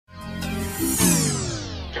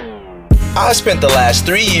I spent the last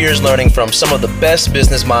 3 years learning from some of the best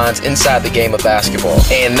business minds inside the game of basketball.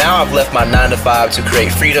 And now I've left my 9-to-5 to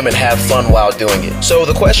create freedom and have fun while doing it. So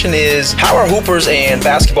the question is, how are hoopers and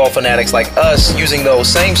basketball fanatics like us using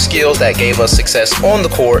those same skills that gave us success on the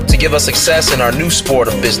court to give us success in our new sport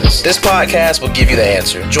of business? This podcast will give you the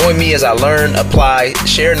answer. Join me as I learn, apply,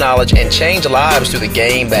 share knowledge, and change lives through the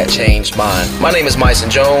game that changed mine. My name is Myson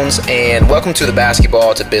Jones, and welcome to the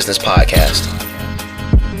Basketball to Business podcast.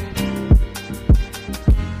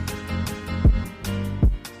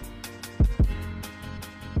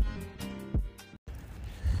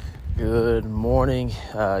 Good morning.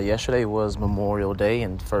 Yesterday was Memorial Day,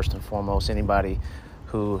 and first and foremost, anybody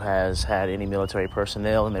who has had any military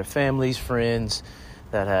personnel and their families, friends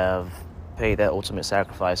that have paid that ultimate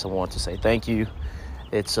sacrifice, I want to say thank you.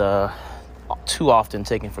 It's too often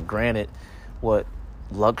taken for granted what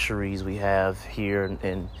luxuries we have here,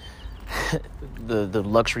 and the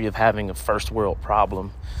luxury of having a first world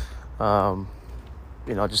problem.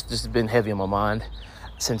 Just been heavy on my mind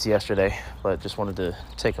since yesterday, but just wanted to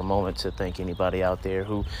take a moment to thank anybody out there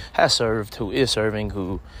who has served, who is serving,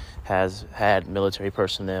 who has had military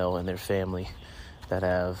personnel and their family that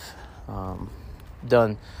have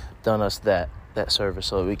done us that service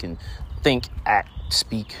so that we can think, act,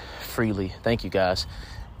 speak freely. Thank you, guys.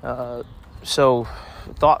 So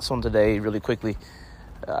thoughts on today really quickly.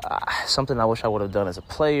 Something I wish I would have done as a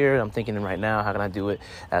player. I'm thinking right now, how can I do it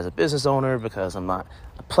as a business owner, because I'm not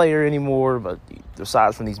a player anymore, but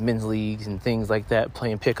aside from these men's leagues and things like that,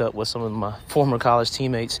 playing pickup with some of my former college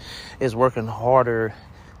teammates is working harder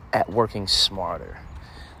at working smarter.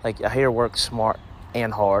 Like, I hear work smart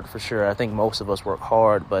and hard for sure. I think most of us work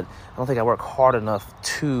hard, but I don't think I work hard enough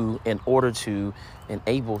in order to and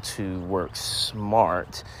able to work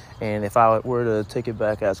smart. And if I were to take it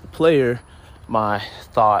back as a player, my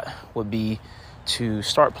thought would be to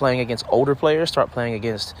start playing against older players, start playing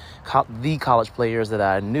against the college players that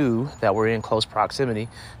I knew that were in close proximity,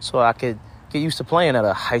 so I could get used to playing at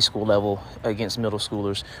a high school level against middle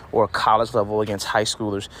schoolers or a college level against high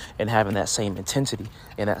schoolers and having that same intensity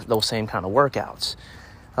and those same kind of workouts.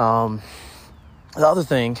 The other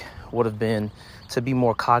thing would have been to be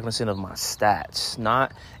more cognizant of my stats,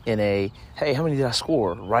 not in a, hey, how many did I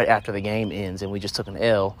score right after the game ends and we just took an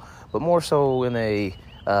L, but more so in an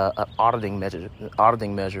auditing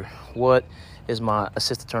measure. What is my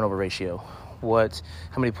assist to turnover ratio? How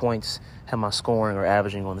many points am I scoring or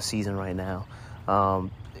averaging on the season right now?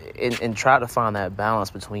 And try to find that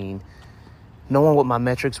balance between knowing what my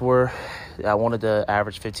metrics were. I wanted to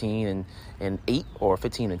average 15 and 8 or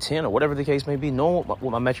 15 and 10 or whatever the case may be, knowing what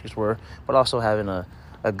my metrics were, but also having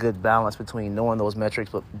a good balance between knowing those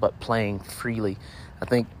metrics but playing freely. I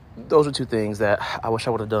think those are two things that I wish I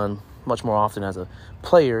would have done much more often as a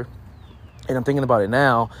player. And I'm thinking about it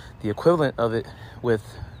now, the equivalent of it with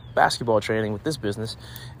basketball training with this business,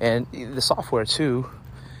 and the software too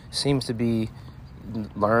seems to be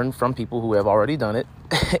learn from people who have already done it,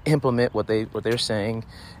 implement what they're saying,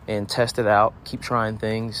 and test it out, keep trying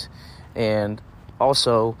things, and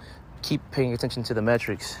also keep paying attention to the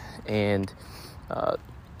metrics and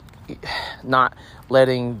not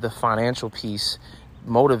letting the financial piece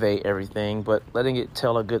motivate everything, but letting it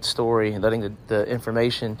tell a good story and letting the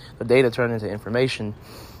information, the data turn into information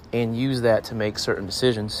and use that to make certain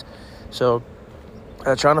decisions. So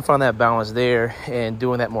trying to find that balance there and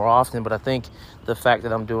doing that more often. But I think the fact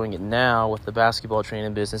that I'm doing it now with the basketball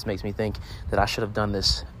training business makes me think that I should have done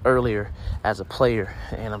this earlier as a player.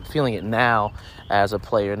 And I'm feeling it now as a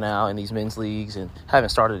player now in these men's leagues, and haven't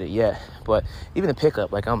started it yet. But even the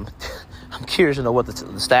pickup, like I'm curious to know what the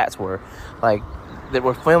stats were. Like, that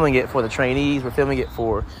we're filming it for the trainees, we're filming it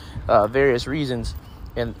for various reasons.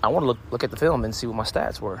 And I want to look at the film and see what my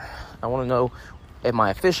stats were. I want to know, am I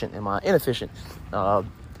efficient? Am I inefficient? Am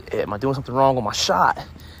I doing something wrong with my shot?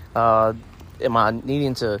 Am I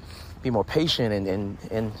needing to be more patient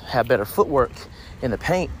and have better footwork in the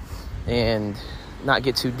paint and not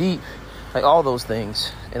get too deep? Like, all those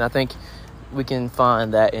things. And I think we can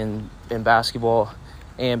find that in basketball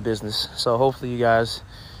and business. So hopefully you guys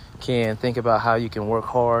can think about how you can work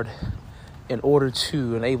hard in order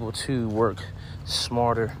to and able to work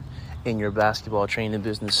smarter in your basketball training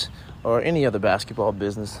business or any other basketball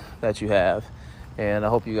business that you have. And I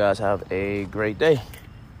hope you guys have a great day.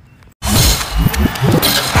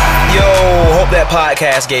 Yo, hope that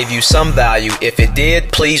podcast gave you some value. If it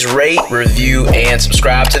did, please rate, review, and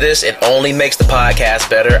subscribe to this. It only makes the podcast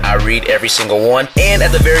better. I read every single one. And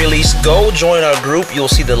at the very least, go join our group. You'll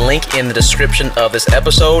see the link in the description of this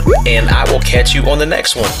episode, and I will catch you on the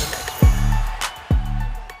next one.